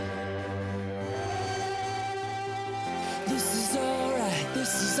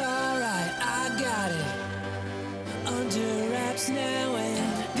This is alright, I got it under wraps now,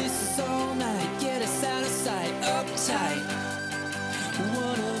 and this is all night. Get us out of sight, uptight.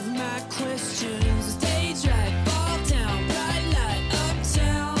 One of my questions is stage right, ball down, bright light,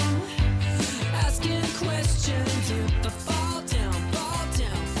 uptown. Asking questions if I fall down, fall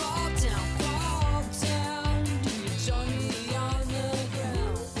down, fall down, fall down. Do you join me on the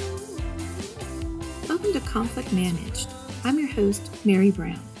ground? Welcome to Conflict Managed. I'm your host, Mary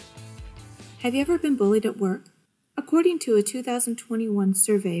Brown. Have you ever been bullied at work? According to a 2021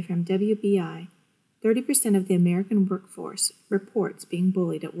 survey from WBI, 30% of the American workforce reports being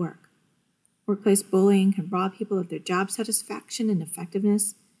bullied at work. Workplace bullying can rob people of their job satisfaction and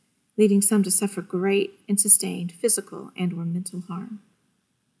effectiveness, leading some to suffer great and sustained physical and or mental harm.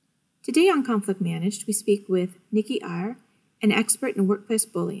 Today on Conflict Managed, we speak with Nikki Iyer, an expert in workplace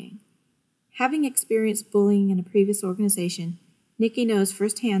bullying. Having experienced bullying in a previous organization, Nikki knows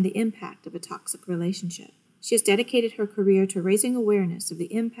firsthand the impact of a toxic relationship. She has dedicated her career to raising awareness of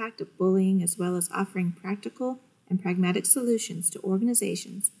the impact of bullying as well as offering practical and pragmatic solutions to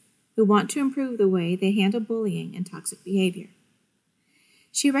organizations who want to improve the way they handle bullying and toxic behavior.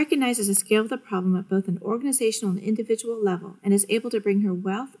 She recognizes the scale of the problem at both an organizational and individual level and is able to bring her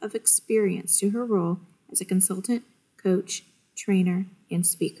wealth of experience to her role as a consultant, coach, trainer, and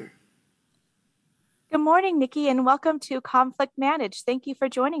speaker. Good morning, Nikki, and welcome to Conflict Managed. Thank you for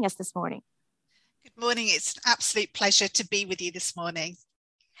joining us this morning. Good morning. It's an absolute pleasure to be with you this morning.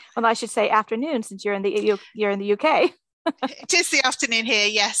 Well, I should say afternoon since you're in the UK. It is the afternoon here.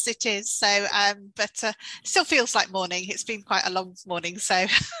 Yes, it is. So, but still feels like morning. It's been quite a long morning, so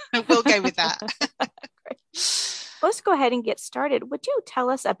we'll go with that. Great. Well, let's go ahead and get started. Would you tell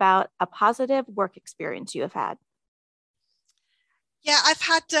us about a positive work experience you have had? Yeah, I've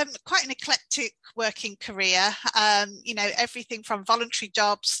had quite an eclectic working career, everything from voluntary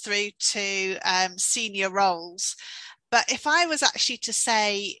jobs through to senior roles. But if I was actually to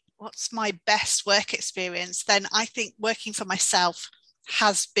say what's my best work experience, then I think working for myself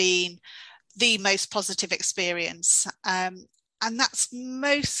has been the most positive experience. And that's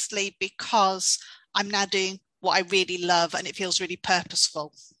mostly because I'm now doing what I really love and it feels really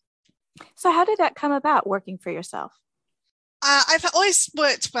purposeful. So how did that come about, working for yourself? I've always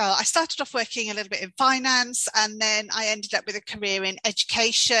worked well. I started off working a little bit in finance, and then I ended up with a career in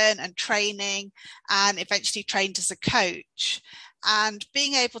education and training, and eventually trained as a coach. And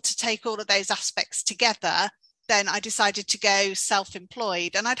being able to take all of those aspects together, then I decided to go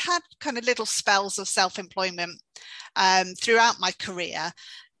self-employed. And I'd had kind of little spells of self-employment throughout my career,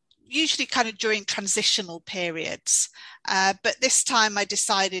 usually kind of during transitional periods. But this time I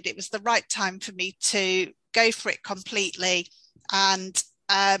decided it was the right time for me to go for it completely, and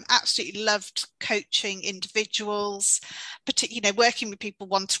absolutely loved coaching individuals, particularly working with people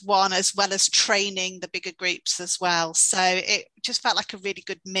one-to-one as well as training the bigger groups as well. So it just felt like a really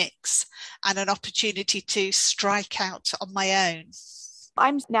good mix and an opportunity to strike out on my own.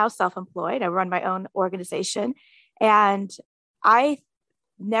 I'm now self-employed. I run my own organization, and I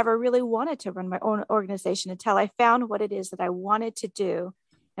never really wanted to run my own organization until I found what it is that I wanted to do.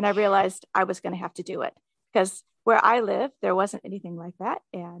 And I realized I was going to have to do it because where I live, there wasn't anything like that.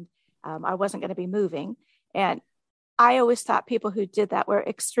 And I wasn't going to be moving. And I always thought people who did that were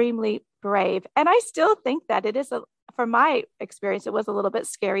extremely brave. And I still think that it is, from my experience, it was a little bit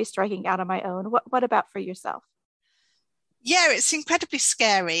scary striking out on my own. What about for yourself? Yeah, it's incredibly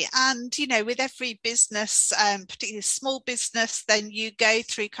scary. And, with every business, particularly small business, then you go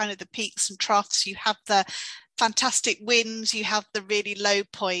through kind of the peaks and troughs. You have the fantastic wins, you have the really low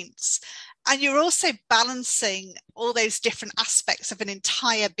points. And you're also balancing all those different aspects of an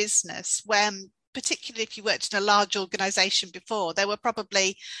entire business when, particularly if you worked in a large organization before, there were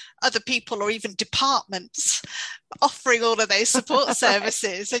probably other people or even departments offering all of those support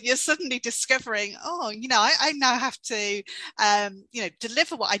services. And you're suddenly discovering, I now have to,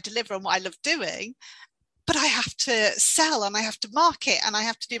 deliver what I deliver and what I love doing. But I have to sell and I have to market and I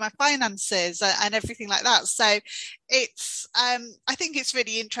have to do my finances and everything like that. So it's, I think it's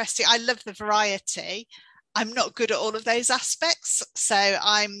really interesting. I love the variety. I'm not good at all of those aspects. So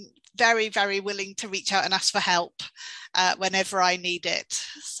I'm very, very willing to reach out and ask for help whenever I need it.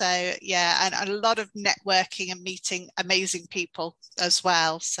 So yeah, and a lot of networking and meeting amazing people as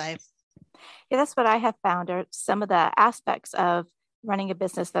well. So yeah, that's what I have found are some of the aspects of running a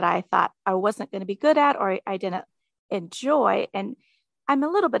business that I thought I wasn't going to be good at or I didn't enjoy. And I'm a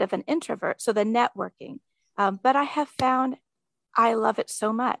little bit of an introvert, so the networking. But I have found I love it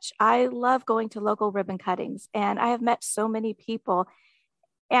so much. I love going to local ribbon cuttings, and I have met so many people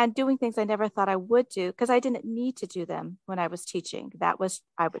and doing things I never thought I would do because I didn't need to do them when I was teaching.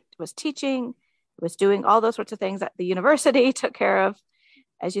 Was teaching, was doing all those sorts of things that the university took care of,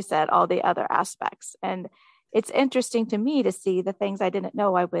 as you said, all the other aspects. And it's interesting to me to see the things I didn't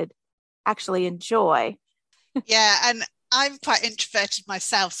know I would actually enjoy. Yeah, and I'm quite introverted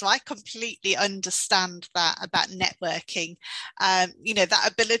myself, so I completely understand that about networking.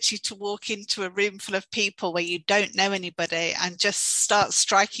 That ability to walk into a room full of people where you don't know anybody and just start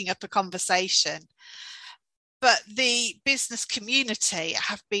striking up a conversation. But the business community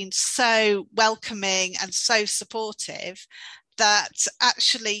have been so welcoming and so supportive that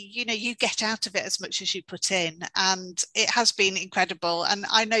actually, you get out of it as much as you put in. And it has been incredible. And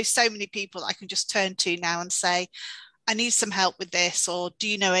I know so many people I can just turn to now and say, I need some help with this, or do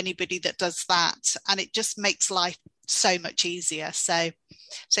you know anybody that does that? And it just makes life so much easier. So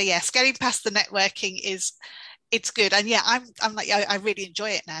yes, getting past the networking it's good. And yeah, I'm like, I really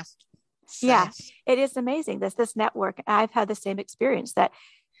enjoy it now. So. Yeah, it is amazing. This network. I've had the same experience that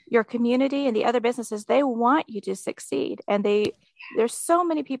your community and the other businesses, they want you to succeed. And there's so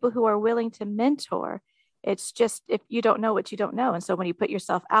many people who are willing to mentor. It's just, if you don't know what you don't know. And so when you put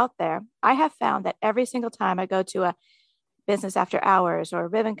yourself out there, I have found that every single time I go to a business after hours or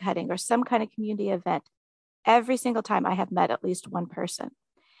ribbon cutting or some kind of community event, every single time I have met at least one person.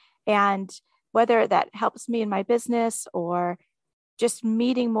 And whether that helps me in my business or just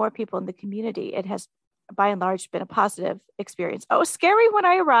meeting more people in the community, it has by and large been a positive experience. Oh, scary when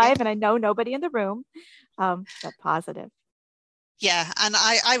I arrive and I know nobody in the room, but positive. Yeah, and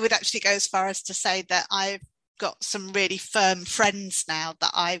I would actually go as far as to say that I've got some really firm friends now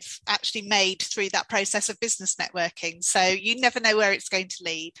that I've actually made through that process of business networking. So you never know where it's going to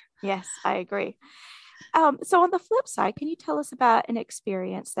lead. Yes, I agree. So on the flip side, can you tell us about an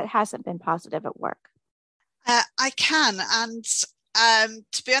experience that hasn't been positive at work? I can. And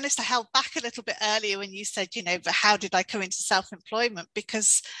to be honest, I held back a little bit earlier when you said, but how did I come into self-employment?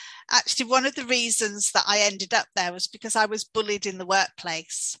 Because actually one of the reasons that I ended up there was because I was bullied in the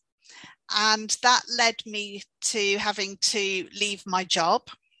workplace. And that led me to having to leave my job.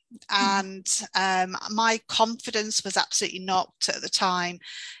 And my confidence was absolutely knocked at the time.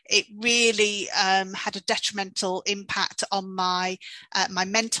 It really had a detrimental impact on my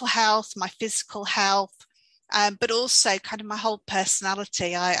mental health, my physical health. But also kind of my whole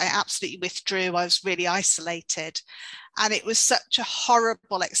personality. I absolutely withdrew. I was really isolated. And it was such a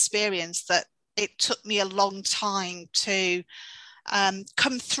horrible experience that it took me a long time to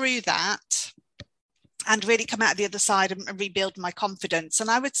come through that and really come out the other side and rebuild my confidence. And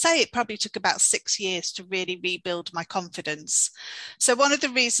I would say it probably took about 6 years to really rebuild my confidence. So one of the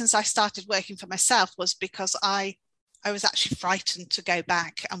reasons I started working for myself was because I was actually frightened to go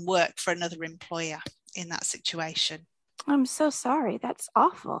back and work for another employer in that situation. I'm so sorry. That's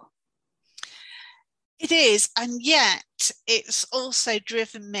awful. It is. And yet it's also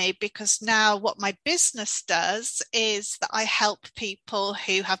driven me, because now what my business does is that I help people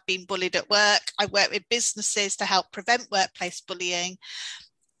who have been bullied at work. I work with businesses to help prevent workplace bullying.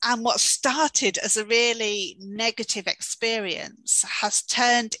 And what started as a really negative experience has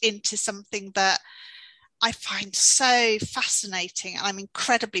turned into something that I find so fascinating and I'm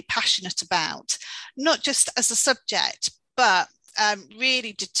incredibly passionate about, not just as a subject, but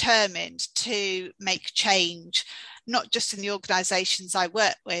really determined to make change, not just in the organisations I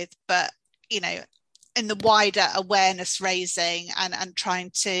work with, but, in the wider awareness raising and trying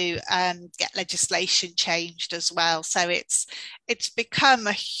to get legislation changed as well. So it's become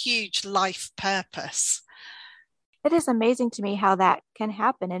a huge life purpose. It is amazing to me how that can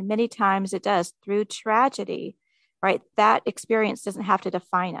happen. And many times it does through tragedy, right? That experience doesn't have to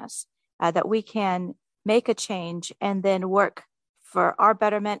define us, that we can make a change and then work for our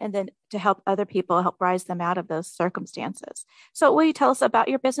betterment and then to help other people, help rise them out of those circumstances. So will you tell us about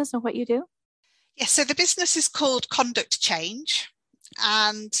your business and what you do? Yes, so the business is called Conduct Change.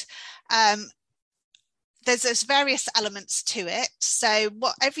 And there's various elements to it. So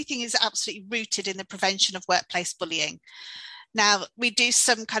everything is absolutely rooted in the prevention of workplace bullying. Now, we do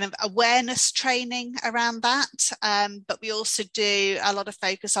some kind of awareness training around that, but we also do a lot of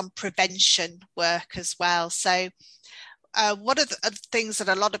focus on prevention work as well. So one of the things that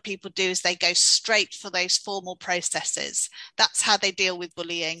a lot of people do is they go straight for those formal processes. That's how they deal with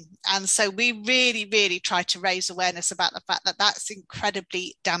bullying. And so we really, really try to raise awareness about the fact that that's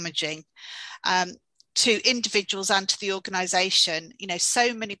incredibly damaging. To individuals and to the organisation.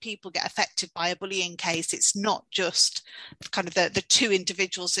 So many people get affected by a bullying case. It's not just kind of the two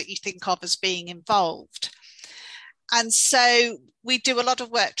individuals that you think of as being involved. And so we do a lot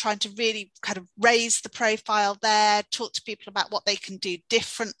of work trying to really kind of raise the profile there, talk to people about what they can do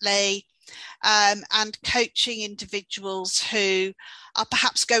differently, and coaching individuals who are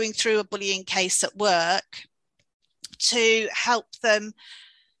perhaps going through a bullying case at work to help them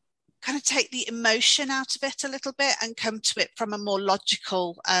kind of take the emotion out of it a little bit and come to it from a more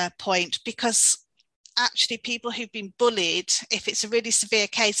logical point. Because actually people who've been bullied, if it's a really severe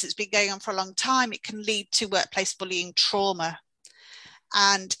case that's been going on for a long time, it can lead to workplace bullying trauma.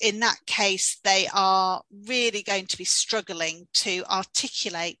 And in that case, they are really going to be struggling to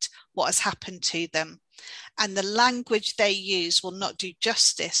articulate what has happened to them. And the language they use will not do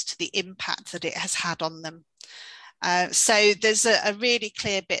justice to the impact that it has had on them. So there's a really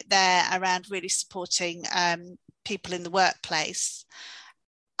clear bit there around really supporting people in the workplace.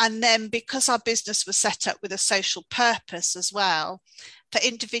 And then because our business was set up with a social purpose as well, for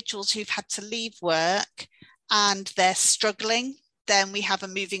individuals who've had to leave work and they're struggling, then we have a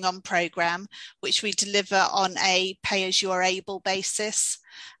moving on program, which we deliver on a pay as you are able basis.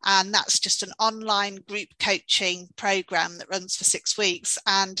 And that's just an online group coaching program that runs for 6 weeks.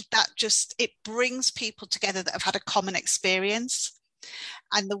 And it brings people together that have had a common experience.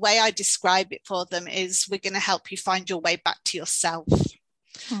 And the way I describe it for them is, we're going to help you find your way back to yourself.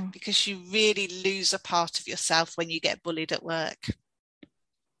 Because you really lose a part of yourself when you get bullied at work.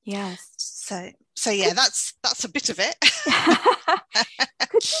 Yes. So yeah, that's a bit of it.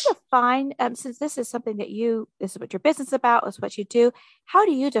 Could you define, since this is something that this is what your business is about, is what you do, how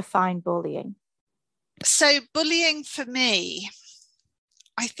do you define bullying? So bullying for me,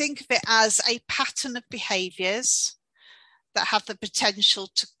 I think of it as a pattern of behaviours that have the potential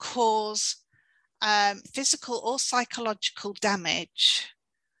to cause physical or psychological damage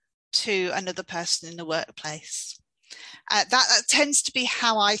to another person in the workplace. That tends to be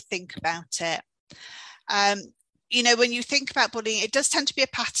how I think about it. When you think about bullying, it does tend to be a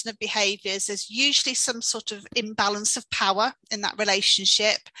pattern of behaviours. There's usually some sort of imbalance of power in that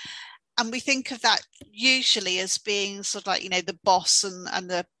relationship. And we think of that usually as being sort of like, the boss and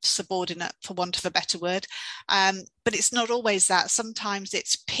the subordinate, for want of a better word. But it's not always that. Sometimes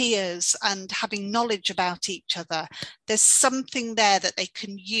it's peers and having knowledge about each other. There's something there that they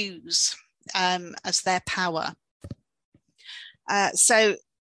can use as their power. So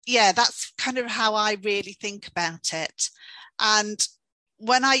yeah, that's kind of how I really think about it. And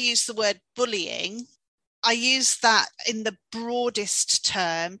when I use the word bullying, I use that in the broadest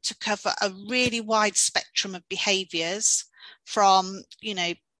term to cover a really wide spectrum of behaviours, from,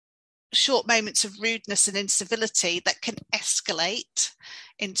 short moments of rudeness and incivility that can escalate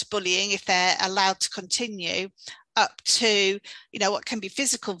into bullying if they're allowed to continue, up to, what can be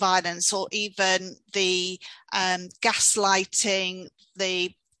physical violence, or even the gaslighting,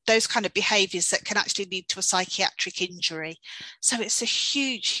 those kind of behaviours that can actually lead to a psychiatric injury. So it's a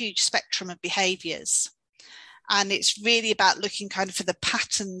huge, huge spectrum of behaviours. And it's really about looking kind of for the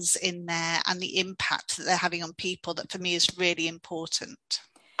patterns in there and the impact that they're having on people, that for me is really important.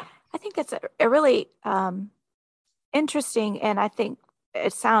 I think that's a really interesting, and I think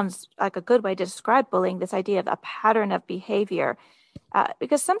it sounds like a good way to describe bullying, this idea of a pattern of behavior.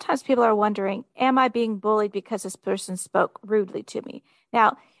 Because sometimes people are wondering, am I being bullied because this person spoke rudely to me?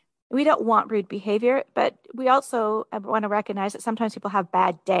 Now, we don't want rude behavior, but we also want to recognize that sometimes people have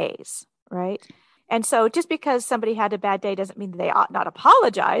bad days, right? And so just because somebody had a bad day doesn't mean that they ought not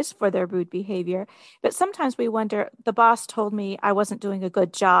apologize for their rude behavior. But sometimes we wonder, the boss told me I wasn't doing a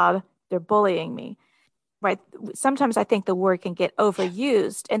good job, they're bullying me, right? Sometimes I think the word can get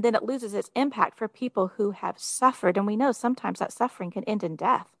overused, and then it loses its impact for people who have suffered. And we know sometimes that suffering can end in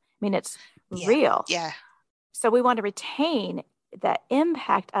death. I mean, it's real. Yeah. So we want to retain the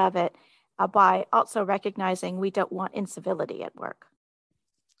impact of it by also recognizing we don't want incivility at work.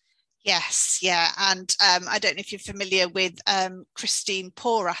 Yes, yeah. And I don't know if you're familiar with Christine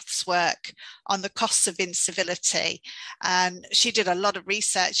Porath's work on the costs of incivility. And she did a lot of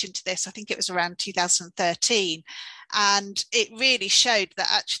research into this. I think it was around 2013. And it really showed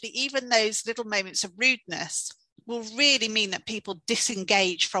that actually even those little moments of rudeness will really mean that people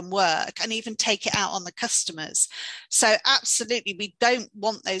disengage from work and even take it out on the customers. So absolutely, we don't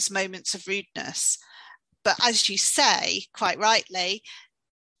want those moments of rudeness. But as you say, quite rightly,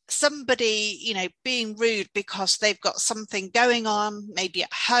 somebody, being rude because they've got something going on, maybe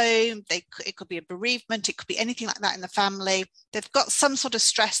at home, it could be a bereavement, it could be anything like that in the family. They've got some sort of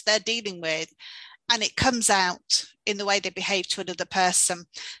stress they're dealing with, and it comes out in the way they behave to another person.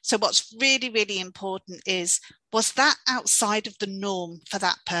 So what's really, really important is, was that outside of the norm for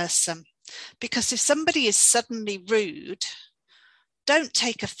that person? Because if somebody is suddenly rude, don't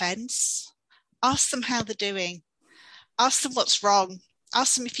take offense. Ask them how they're doing. Ask them what's wrong.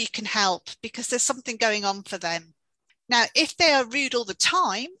 Ask them if you can help, because there's something going on for them. Now, if they are rude all the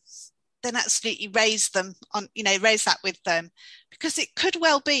time, then absolutely raise that with them, because it could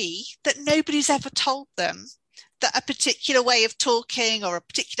well be that nobody's ever told them that a particular way of talking or a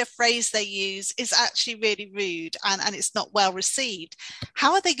particular phrase they use is actually really rude and it's not well received.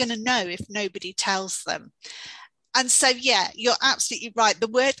 How are they going to know if nobody tells them? And so, yeah, you're absolutely right. The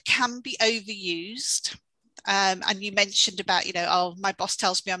word can be overused. And you mentioned about, oh, my boss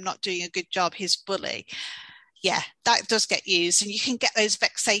tells me I'm not doing a good job, he's bully. Yeah, that does get used, and you can get those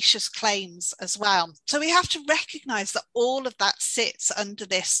vexatious claims as well. So we have to recognize that all of that sits under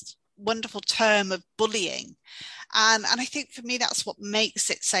this wonderful term of bullying. And I think for me, that's what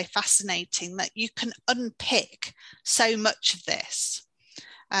makes it so fascinating, that you can unpick so much of this.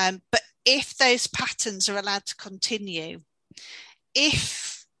 But if those patterns are allowed to continue,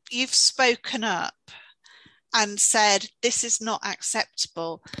 if you've spoken up and said, this is not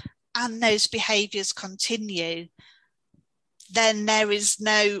acceptable, and those behaviours continue, then there is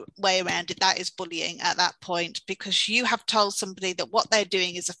no way around it. That is bullying at that point, because you have told somebody that what they're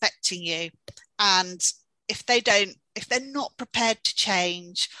doing is affecting you. And if they're not prepared to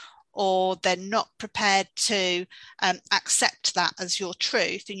change, or they're not prepared to accept that as your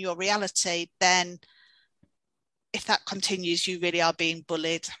truth and your reality, then if that continues, you really are being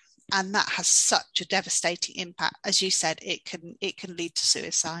bullied. And that has such a devastating impact. As you said, it can lead to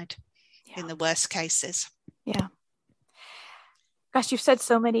suicide in the worst cases. Yeah. Gosh, you've said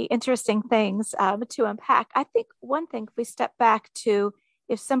so many interesting things to unpack. I think one thing, if we step back to,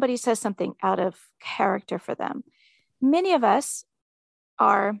 if somebody says something out of character for them, many of us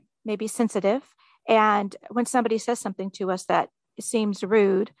are maybe sensitive. And when somebody says something to us that seems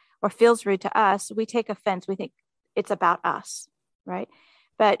rude or feels rude to us, we take offense. We think it's about us, right?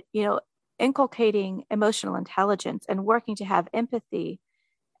 But, inculcating emotional intelligence and working to have empathy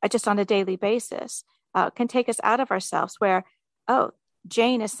just on a daily basis can take us out of ourselves, where, oh,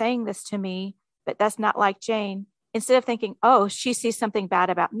 Jane is saying this to me, but that's not like Jane. Instead of thinking, oh, she sees something bad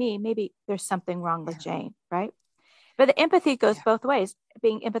about me, maybe there's something wrong with Jane, right? But the empathy goes both ways,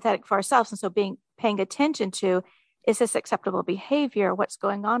 being empathetic for ourselves. And so paying attention to, is this acceptable behavior? What's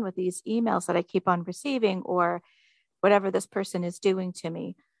going on with these emails that I keep on receiving, or whatever this person is doing to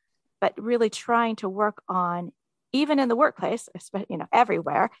me? But really trying to work on, even in the workplace,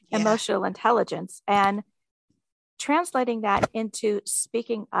 everywhere, emotional intelligence, and translating that into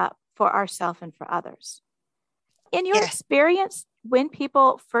speaking up for ourselves and for others. In your experience, when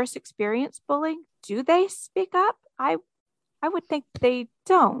people first experience bullying, do they speak up? I would think they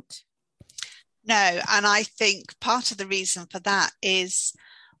don't. No, and I think part of the reason for that is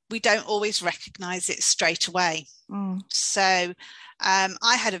we don't always recognize it straight away. So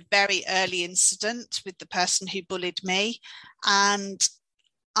I had a very early incident with the person who bullied me, and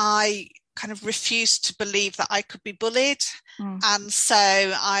I kind of refused to believe that I could be bullied. And so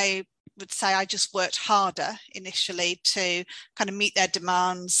I would say I just worked harder initially to kind of meet their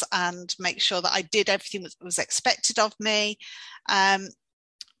demands and make sure that I did everything that was expected of me.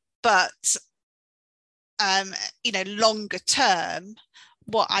 But longer term,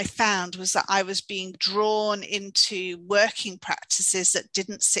 what I found was that I was being drawn into working practices that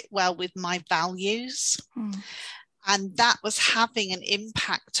didn't sit well with my values. And that was having an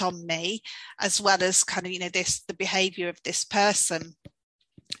impact on me, as well as kind of, the behavior of this person.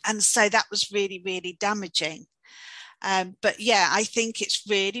 And so that was really, really damaging. But yeah, I think it's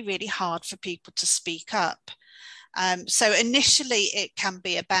really, really hard for people to speak up. So initially it can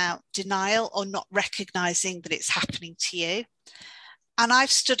be about denial or not recognizing that it's happening to you. And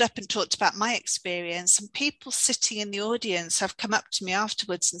I've stood up and talked about my experience, and people sitting in the audience have come up to me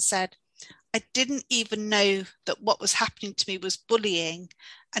afterwards and said, I didn't even know that what was happening to me was bullying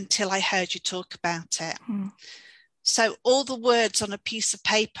until I heard you talk about it. So all the words on a piece of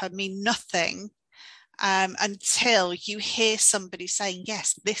paper mean nothing until you hear somebody saying,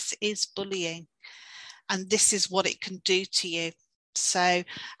 yes, this is bullying and this is what it can do to you. So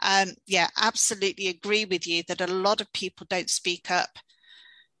absolutely agree with you that a lot of people don't speak up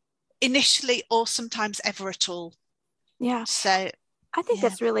initially, or sometimes ever at all. Yeah. So I think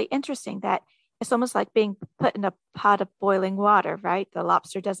that's really interesting, that it's almost like being put in a pot of boiling water, right? The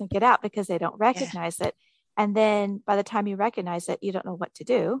lobster doesn't get out because they don't recognize it. And then by the time you recognize it, you don't know what to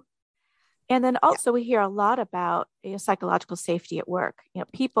do. And then also we hear a lot about psychological safety at work.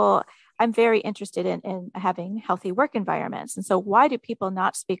 People, I'm very interested in having healthy work environments. And so why do people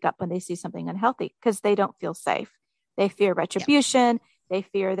not speak up when they see something unhealthy? Because they don't feel safe. They fear retribution. They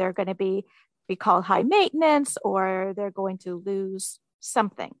fear they're going to be called high maintenance, or they're going to lose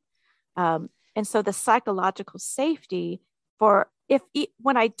something. And so the psychological safety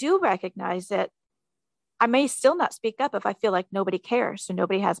when I do recognize it, I may still not speak up if I feel like nobody cares or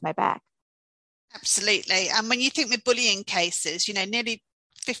nobody has my back. Absolutely. And when you think with bullying cases, nearly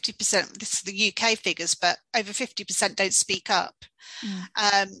 50%, this is the UK figures, but over 50% don't speak up.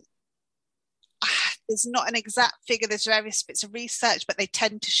 There's not an exact figure, there's various bits of research, but they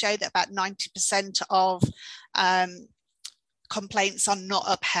tend to show that about 90% of complaints are not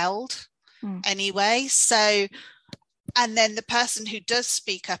upheld anyway. So, and then the person who does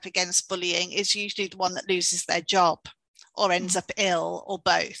speak up against bullying is usually the one that loses their job or ends up ill or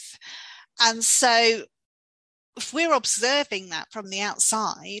both. And so if we're observing that from the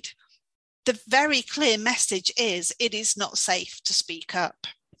outside, the very clear message is it is not safe to speak up.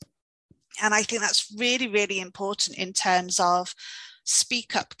 And I think that's really, really important in terms of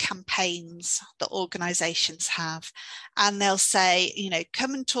speak up campaigns that organizations have. And they'll say,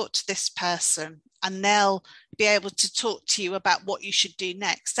 come and talk to this person, and they'll be able to talk to you about what you should do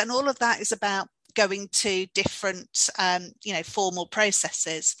next. And all of that is about going to different, formal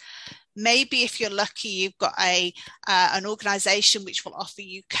processes. Maybe if you're lucky, you've got an organization which will offer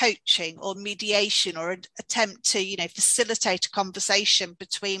you coaching or mediation or an attempt to, facilitate a conversation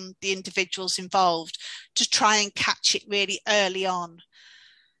between the individuals involved to try and catch it really early on.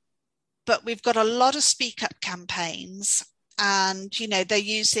 But we've got a lot of speak up campaigns, and, they're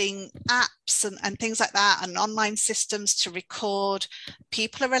using apps and things like that and online systems to record.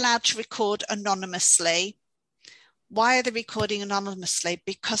 People are allowed to record anonymously. Why are they recording anonymously?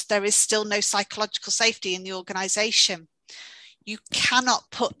 Because there is still no psychological safety in the organization. You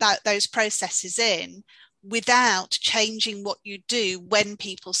cannot put those processes in without changing what you do when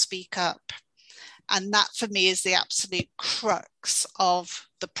people speak up. And that, for me, is the absolute crux of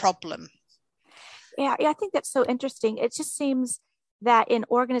the problem. Yeah, I think that's so interesting. It just seems that in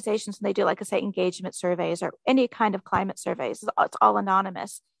organizations, when they do, like I say, engagement surveys or any kind of climate surveys, it's all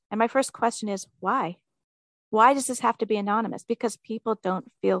anonymous. And my first question is, why? Why does this have to be anonymous? Because people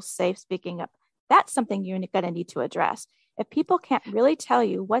don't feel safe speaking up. That's something you're going to need to address. If people can't really tell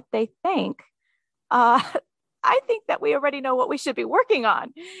you what they think, I think that we already know what we should be working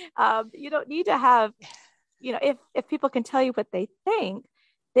on. You don't need to have, if people can tell you what they think,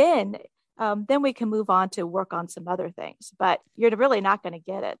 then we can move on to work on some other things. But you're really not going to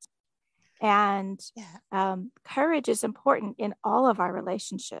get it. And courage is important in all of our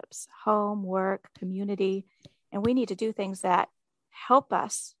relationships, home, work, community. And we need to do things that help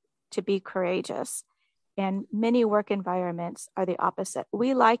us to be courageous. And many work environments are the opposite.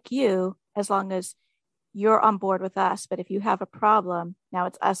 We like you as long as you're on board with us. But if you have a problem, now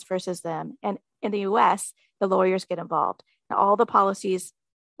it's us versus them. And in the US, the lawyers get involved. Now, all the policies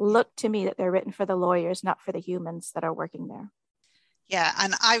look to me that they're written for the lawyers, not for the humans that are working there. Yeah,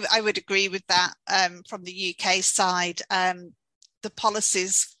 and I would agree with that from the UK side. The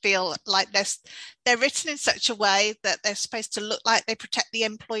policies feel like they're written in such a way that they're supposed to look like they protect the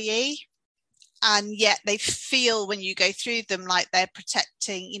employee, and yet they feel when you go through them like they're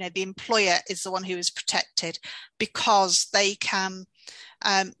protecting, the employer is the one who is protected because they can,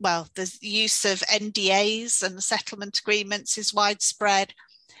 the use of NDAs and settlement agreements is widespread.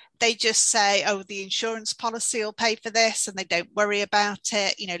 They just say, oh, the insurance policy will pay for this, and they don't worry about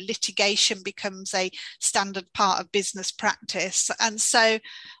it. Litigation becomes a standard part of business practice. And so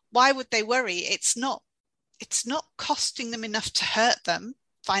why would they worry? It's not costing them enough to hurt them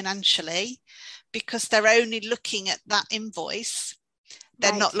financially because they're only looking at that invoice.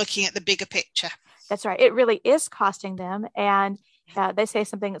 They're not looking at the bigger picture. That's right. It really is costing them. And they say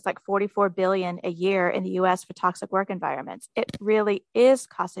something that's like $44 billion a year in the US for toxic work environments. It really is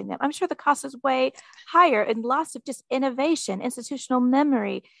costing them. I'm sure the cost is way higher and lots of just innovation, institutional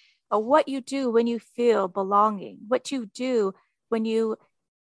memory, what you do when you feel belonging, what you do when you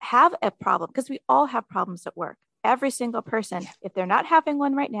have a problem, because we all have problems at work. Every single person, if they're not having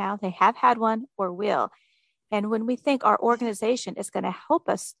one right now, they have had one or will. And when we think our organization is going to help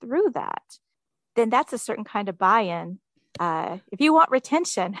us through that, then that's a certain kind of buy-in. If you want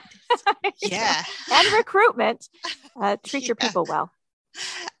retention and recruitment, treat your people well.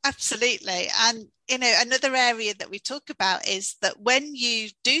 Absolutely. And, another area that we talk about is that when you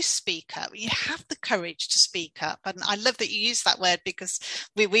do speak up, you have the courage to speak up. And I love that you use that word because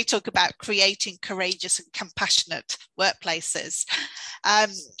we talk about creating courageous and compassionate workplaces.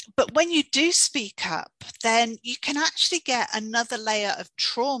 But when you do speak up, then you can actually get another layer of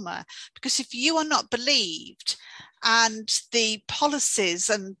trauma, because if you are not believed, and the policies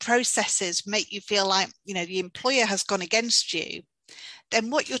and processes make you feel like, the employer has gone against you, then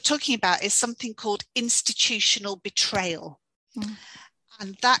what you're talking about is something called institutional betrayal.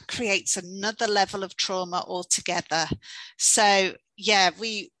 And that creates another level of trauma altogether. So, yeah,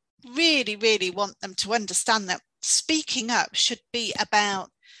 we really, really want them to understand that speaking up should be about,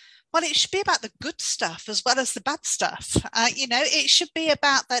 well, it should be about the good stuff as well as the bad stuff. It should be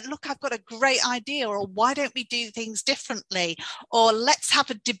about that, look, I've got a great idea, or why don't we do things differently? Or let's have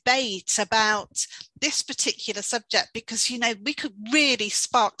a debate about this particular subject, because, we could really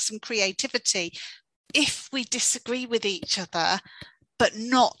spark some creativity if we disagree with each other, but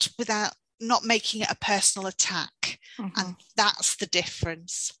not making it a personal attack. Mm-hmm. And that's the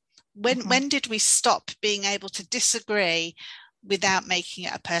difference. When did we stop being able to disagree without making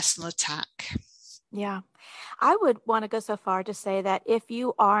it a personal attack? Yeah. I would want to go so far to say that if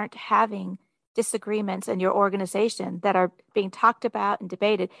you aren't having disagreements in your organization that are being talked about and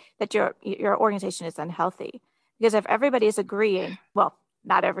debated, that your organization is unhealthy. Because if everybody is agreeing, well,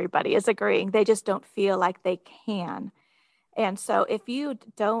 not everybody is agreeing, they just don't feel like they can. And so if you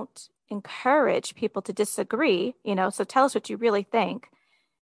don't encourage people to disagree, so tell us what you really think,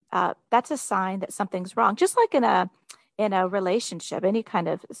 that's a sign that something's wrong. Just like in a relationship, any kind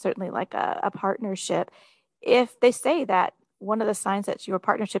of, certainly like a partnership, if they say that one of the signs that your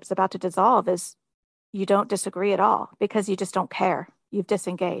partnership is about to dissolve is you don't disagree at all because you just don't care. You've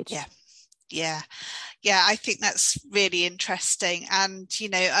disengaged. Yeah. I think that's really interesting. And,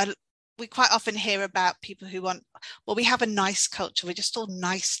 we quite often hear about people who we have a nice culture. We're just all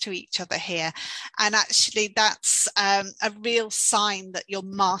nice to each other here. And actually that's a real sign that you're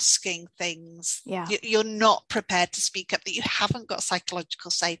masking things. Yeah. You're not prepared to speak up, that you haven't got psychological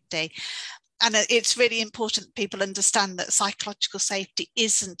safety. And it's really important that people understand that psychological safety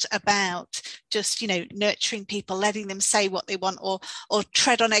isn't about just, nurturing people, letting them say what they want, or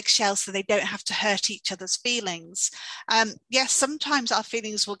tread on eggshells so they don't have to hurt each other's feelings. Yes, sometimes our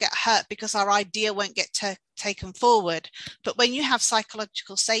feelings will get hurt because our idea won't get taken forward. But when you have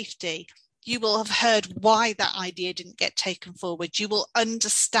psychological safety, you will have heard why that idea didn't get taken forward. You will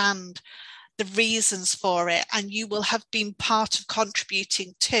understand the reasons for it, and you will have been part of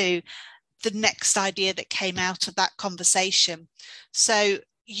contributing to the next idea that came out of that conversation. So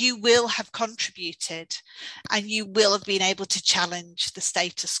you will have contributed, and you will have been able to challenge the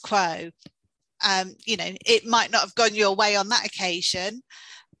status quo. It might not have gone your way on that occasion,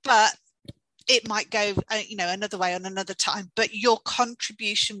 but it might go, another way on another time. But your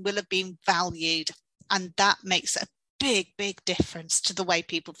contribution will have been valued, and that makes a big, big difference to the way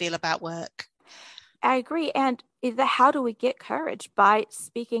people feel about work. I agree. And how do we get courage? By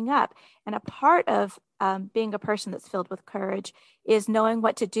speaking up. And a part of being a person that's filled with courage is knowing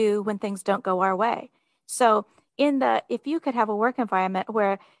what to do when things don't go our way. So if you could have a work environment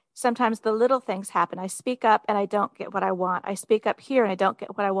where sometimes the little things happen, I speak up and I don't get what I want. I speak up here and I don't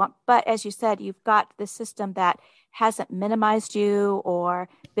get what I want. But as you said, you've got the system that hasn't minimized you or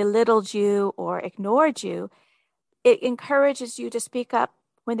belittled you or ignored you. It encourages you to speak up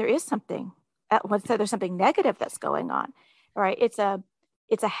when there is something. So there's something negative that's going on, right? It's a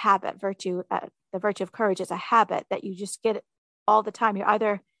habit. The virtue of courage is a habit that you just get all the time. You're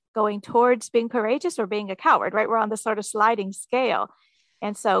either going towards being courageous or being a coward, right? We're on this sort of sliding scale.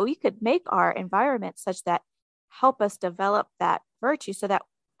 And so we could make our environment such that help us develop that virtue so that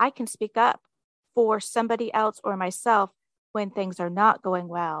I can speak up for somebody else or myself when things are not going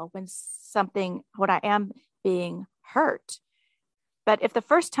well, when I am being hurt. But if the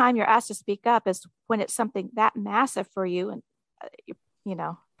first time you're asked to speak up is when it's something that massive for you, and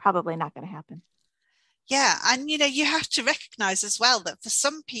probably not going to happen. Yeah. And, you have to recognize as well that for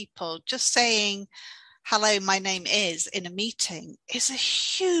some people, just saying, hello, my name is, in a meeting is a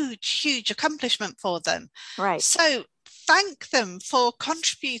huge, huge accomplishment for them. Right. So thank them for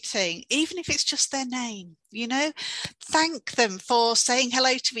contributing, even if it's just their name, thank them for saying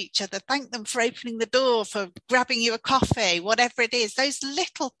hello to each other. Thank them for opening the door, for grabbing you a coffee, whatever it is. Those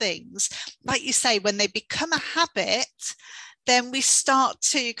little things, like you say, when they become a habit, then we start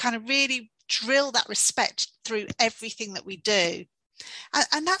to kind of really drill that respect through everything that we do.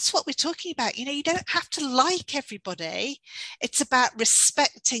 And that's what we're talking about. You don't have to like everybody. It's about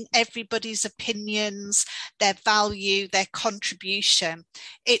respecting everybody's opinions, their value, their contribution.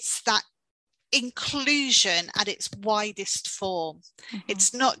 It's that inclusion at its widest form. Mm-hmm.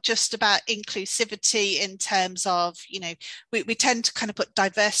 It's not just about inclusivity in terms of, we tend to kind of put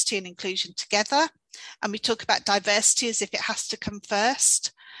diversity and inclusion together, and we talk about diversity as if it has to come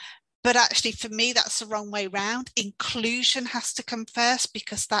first. But actually, for me, that's the wrong way round. Inclusion has to come first,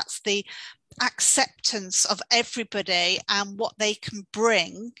 because that's the acceptance of everybody and what they can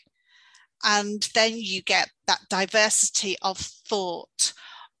bring. And then you get that diversity of thought,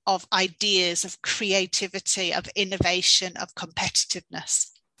 of ideas, of creativity, of innovation, of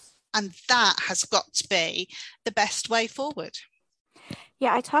competitiveness. And that has got to be the best way forward.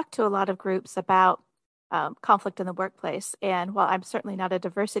 Yeah, I talk to a lot of groups about conflict in the workplace. And while I'm certainly not a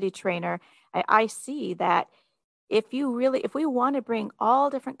diversity trainer, I see that if we want to bring all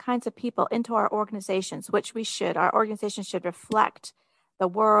different kinds of people into our organizations, which we should, our organization should reflect the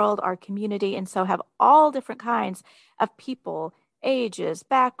world, our community, and so have all different kinds of people, ages,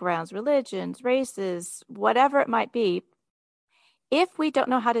 backgrounds, religions, races, whatever it might be. If we don't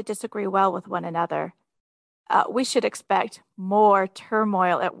know how to disagree well with one another, we should expect more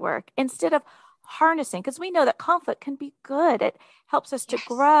turmoil at work instead of harnessing, because we know that conflict can be good. It helps us to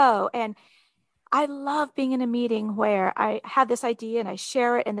grow. And I love being in a meeting where I have this idea and I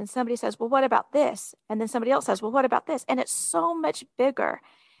share it, and then somebody says, well, what about this? And then somebody else says, well, what about this? And it's so much bigger.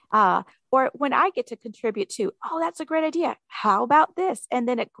 Or when I get to contribute to, oh, that's a great idea. How about this? And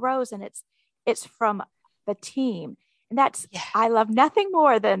then it grows, and it's from the team. And I love nothing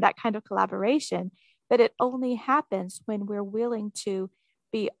more than that kind of collaboration, but it only happens when we're willing to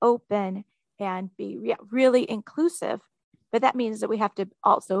be open and be really inclusive. But that means that we have to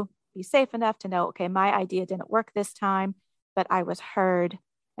also be safe enough to know, okay, my idea didn't work this time, but I was heard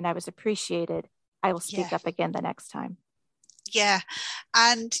and I was appreciated. I will speak up again the next time. Yeah.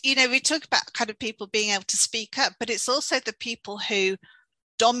 And, we talk about kind of people being able to speak up, but it's also the people who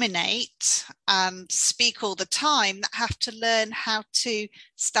dominate and speak all the time that have to learn how to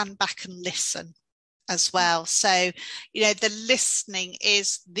stand back and listen as well. So, the listening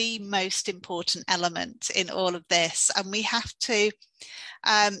is the most important element in all of this. And we have to,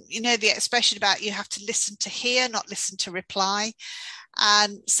 the expression about you have to listen to hear, not listen to reply.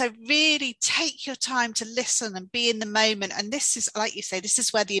 And so really take your time to listen and be in the moment. And this is, like you say, this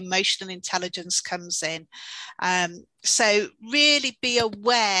is where the emotional intelligence comes in. So really be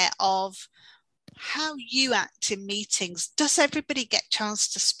aware of how you act in meetings. Does everybody get a chance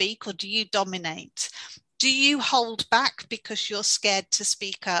to speak, or do you dominate? Do you hold back because you're scared to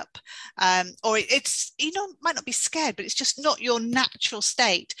speak up? Or it's, might not be scared, but it's just not your natural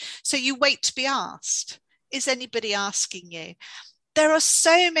state. So you wait to be asked. Is anybody asking you? There are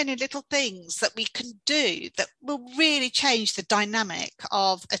so many little things that we can do that will really change the dynamic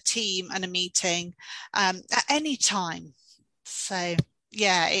of a team and a meeting at any time. So,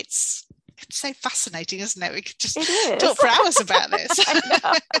 yeah, it's so fascinating, isn't it? We could just talk for hours about this.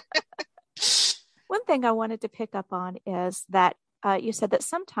 One thing I wanted to pick up on is that you said that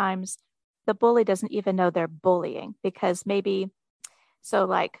sometimes the bully doesn't even know they're bullying, because so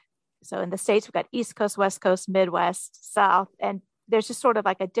in the States, we've got East Coast, West Coast, Midwest, South, and there's just sort of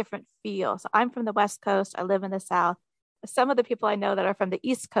like a different feel. So I'm from the West Coast. I live in the South. Some of the people I know that are from the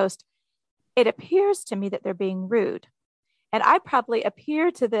East Coast, it appears to me that they're being rude. And I probably appear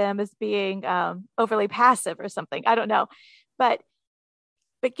to them as being overly passive or something. I don't know. But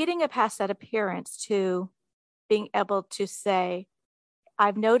getting past that appearance to being able to say,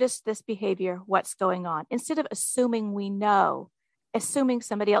 I've noticed this behavior, what's going on? Instead of assuming we know, assuming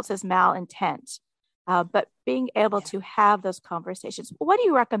somebody else is malintent, but being able to have those conversations. What do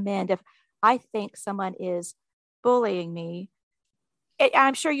you recommend if I think someone is bullying me?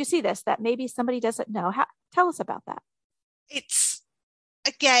 I'm sure you see this, that maybe somebody doesn't know. Tell us about that. It's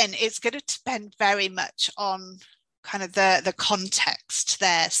going to depend very much on kind of the context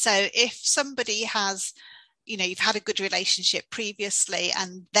there. So if somebody has, you've had a good relationship previously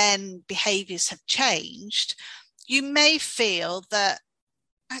and then behaviors have changed, you may feel that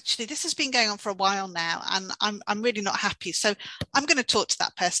actually this has been going on for a while now and I'm really not happy. So I'm going to talk to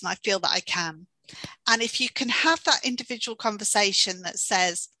that person. I feel that I can. And if you can have that individual conversation that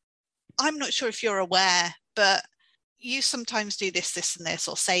says, I'm not sure if you're aware, but you sometimes do this, this, and this,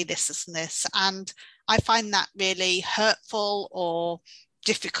 or say this, this, and this. And I find that really hurtful or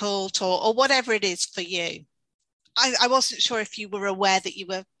difficult or whatever it is for you. I wasn't sure if you were aware that you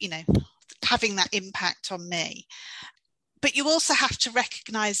were, having that impact on me. But you also have to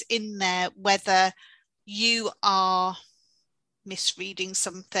recognize in there whether you are misreading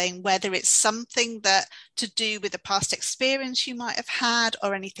something, whether it's something that to do with a past experience you might have had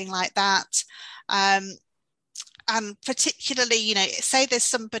or anything like that. And particularly, say there's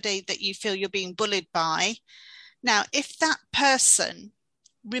somebody that you feel you're being bullied by. Now, if that person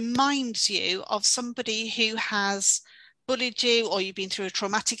reminds you of somebody who has bullied you or you've been through a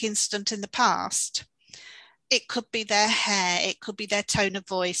traumatic incident in the past, it could be their hair, it could be their tone of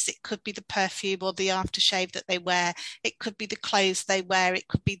voice, it could be the perfume or the aftershave that they wear, it could be the clothes they wear, it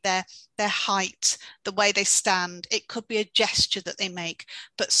could be their height, the way they stand, it could be a gesture that they make,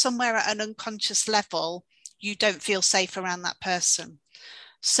 but somewhere at an unconscious level, you don't feel safe around that person.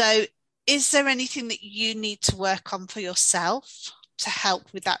 So is there anything that you need to work on for yourself to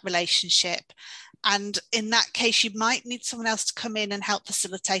help with that relationship? And in that case, you might need someone else to come in and help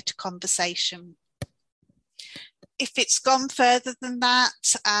facilitate a conversation. If it's gone further than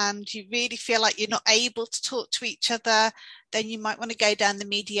that and you really feel like you're not able to talk to each other, then you might want to go down the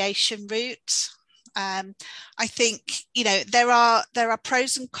mediation route. I think, you know, there are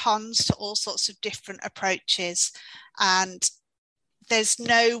pros and cons to all sorts of different approaches, and there's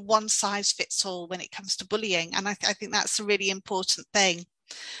no one size fits all when it comes to bullying. And I think that's a really important thing.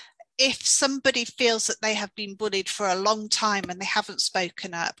 If somebody feels that they have been bullied for a long time and they haven't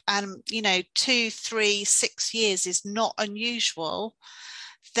spoken up, and, you know, 2, 3, 6 years is not unusual,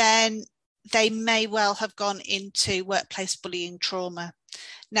 then they may well have gone into workplace bullying trauma.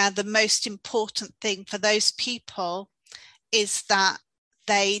 Now, the most important thing for those people is that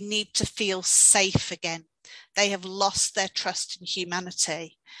they need to feel safe again. They have lost their trust in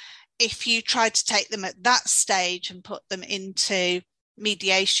humanity. If you try to take them at that stage and put them into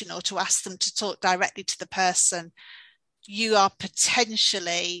mediation, or to ask them to talk directly to the person, you are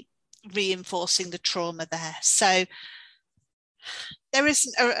potentially reinforcing the trauma there. So there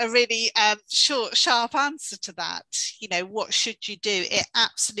isn't a really short, sharp answer to that. You know, what should you do? It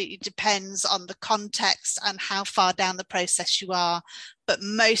absolutely depends on the context and how far down the process you are. But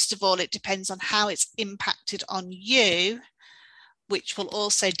most of all, it depends on how it's impacted on you, which will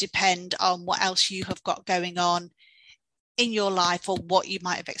also depend on what else you have got going on in your life or what you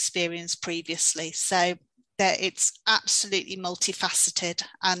might have experienced previously. So it's absolutely multifaceted,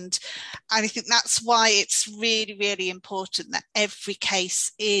 and I think that's why it's really, really important that every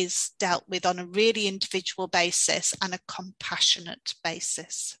case is dealt with on a really individual basis and a compassionate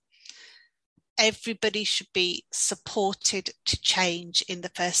basis. Everybody should be supported to change in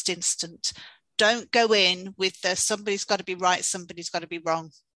the first instance. Don't go in with somebody's got to be right, somebody's got to be wrong.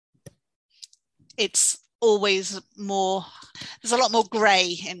 It's always more, there's a lot more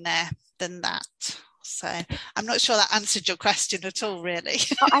grey in there than that. So I'm not sure that answered your question at all, really.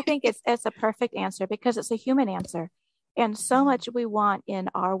 Well, I think it's a perfect answer, because it's a human answer. And so much we want in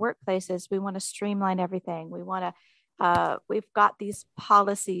our workplaces, we want to streamline everything. We want to, we've got these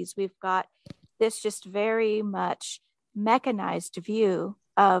policies, we've got this just very much mechanized view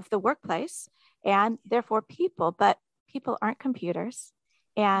of the workplace and therefore people, but people aren't computers.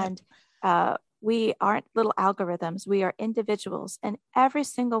 And we aren't little algorithms. We are individuals, and every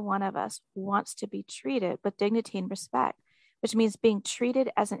single one of us wants to be treated with dignity and respect, which means being treated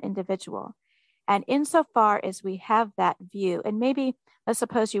as an individual. And insofar as we have that view, and maybe let's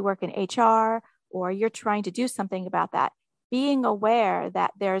suppose you work in HR or you're trying to do something about that, being aware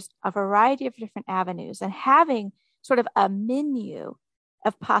that there's a variety of different avenues and having sort of a menu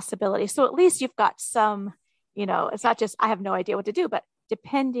of possibilities. So at least you've got some, you know, it's not just, I have no idea what to do, but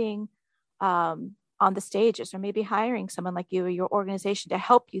depending on the stages, or maybe hiring someone like you or your organization to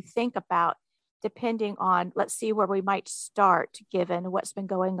help you think about, depending on, let's see where we might start given what's been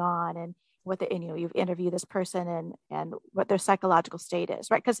going on and what the, you know, you've interviewed this person and what their psychological state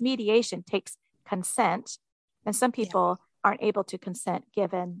is, right? Because mediation takes consent, and some people aren't able to consent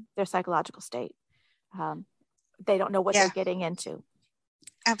given their psychological state. They don't know what they're getting into.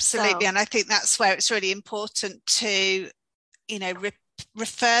 Absolutely. So, and I think that's where it's really important to, you know,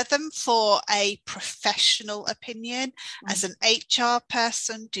 refer them for a professional opinion. As an HR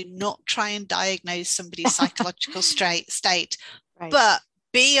person, do not try and diagnose somebody's psychological state, right. But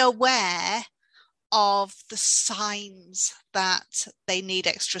be aware of the signs that they need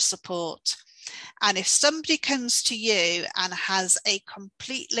extra support. And if somebody comes to you and has a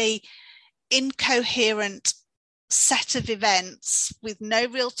completely incoherent set of events with no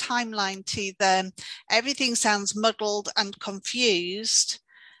real timeline to them, everything sounds muddled and confused,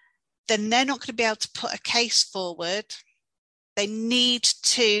 then they're not going to be able to put a case forward. They need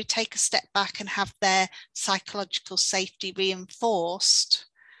to take a step back and have their psychological safety reinforced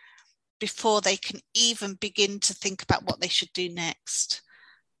before they can even begin to think about what they should do next.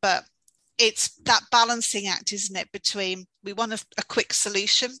 But it's that balancing act, isn't it, between we want a quick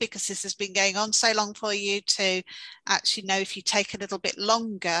solution because this has been going on so long for you, to actually know if you take a little bit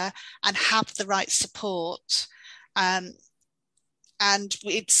longer and have the right support. And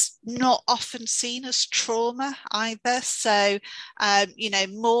it's not often seen as trauma either. So, you know,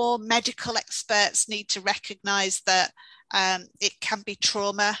 more medical experts need to recognise that it can be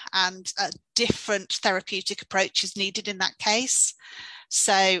trauma, and different therapeutic approaches needed in that case.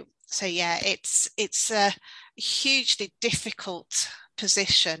 So yeah, it's a hugely difficult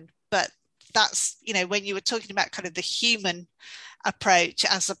position, but that's, when you were talking about kind of the human approach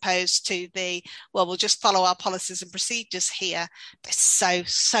as opposed to we'll just follow our policies and procedures here. It's so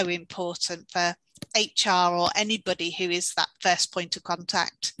important for HR or anybody who is that first point of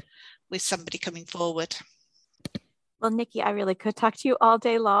contact with somebody coming forward. Well, Nikki, I really could talk to you all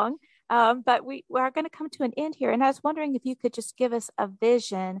day long, but we are going to come to an end here. And I was wondering if you could just give us a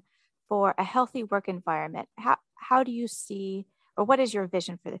vision for a healthy work environment. How do you see, or what is your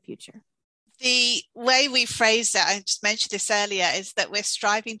vision for the future? The way we phrase it, I just mentioned this earlier, is that we're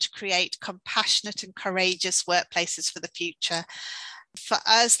striving to create compassionate and courageous workplaces for the future. For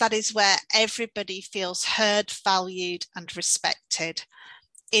us, that is where everybody feels heard, valued, and respected.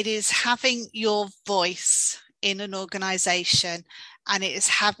 It is having your voice in an organization, and it is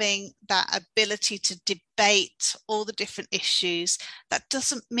having that ability to debate all the different issues. That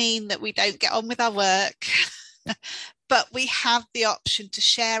doesn't mean that we don't get on with our work, but we have the option to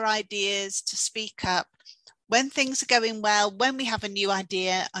share ideas, to speak up when things are going well, when we have a new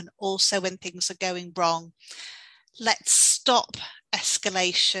idea, and also when things are going wrong. Let's stop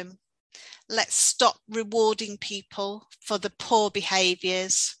escalation. Let's stop rewarding people for the poor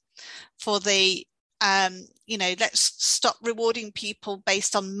behaviors, for the let's stop rewarding people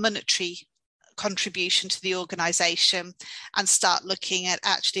based on monetary contribution to the organization and start looking at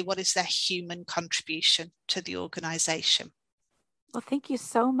actually what is their human contribution to the organization. Well, thank you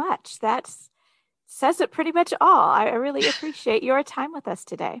so much. That says it pretty much all. I really appreciate your time with us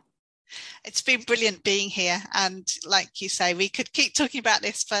today. It's been brilliant being here. And like you say, we could keep talking about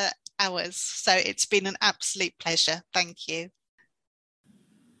this for hours. So it's been an absolute pleasure. Thank you.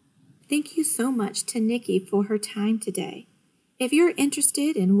 Thank you so much to Nikki for her time today. If you're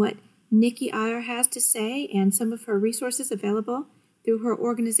interested in what Nikki Iyer has to say and some of her resources available through her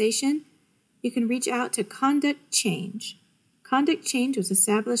organization, you can reach out to Conduct Change. Conduct Change was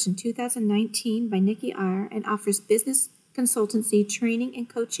established in 2019 by Nikki Iyer and offers business consultancy, training, and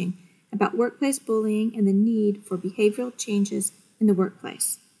coaching about workplace bullying and the need for behavioral changes in the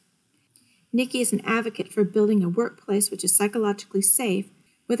workplace. Nikki is an advocate for building a workplace which is psychologically safe,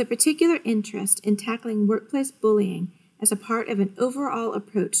 with a particular interest in tackling workplace bullying as a part of an overall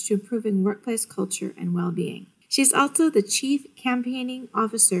approach to improving workplace culture and well-being. She's also the Chief Campaigning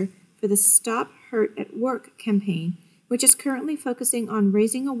Officer for the Stop Hurt at Work campaign, which is currently focusing on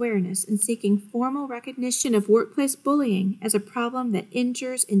raising awareness and seeking formal recognition of workplace bullying as a problem that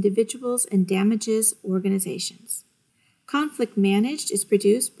injures individuals and damages organizations. Conflict Managed is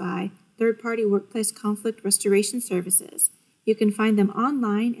produced by third-party workplace conflict restoration services. You can find them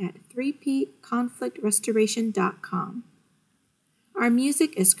online at 3pconflictrestoration.com. Our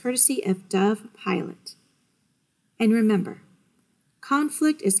music is courtesy of Dove Pilot. And remember,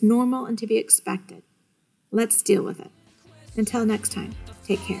 conflict is normal and to be expected. Let's deal with it. Until next time,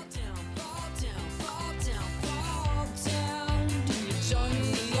 take care.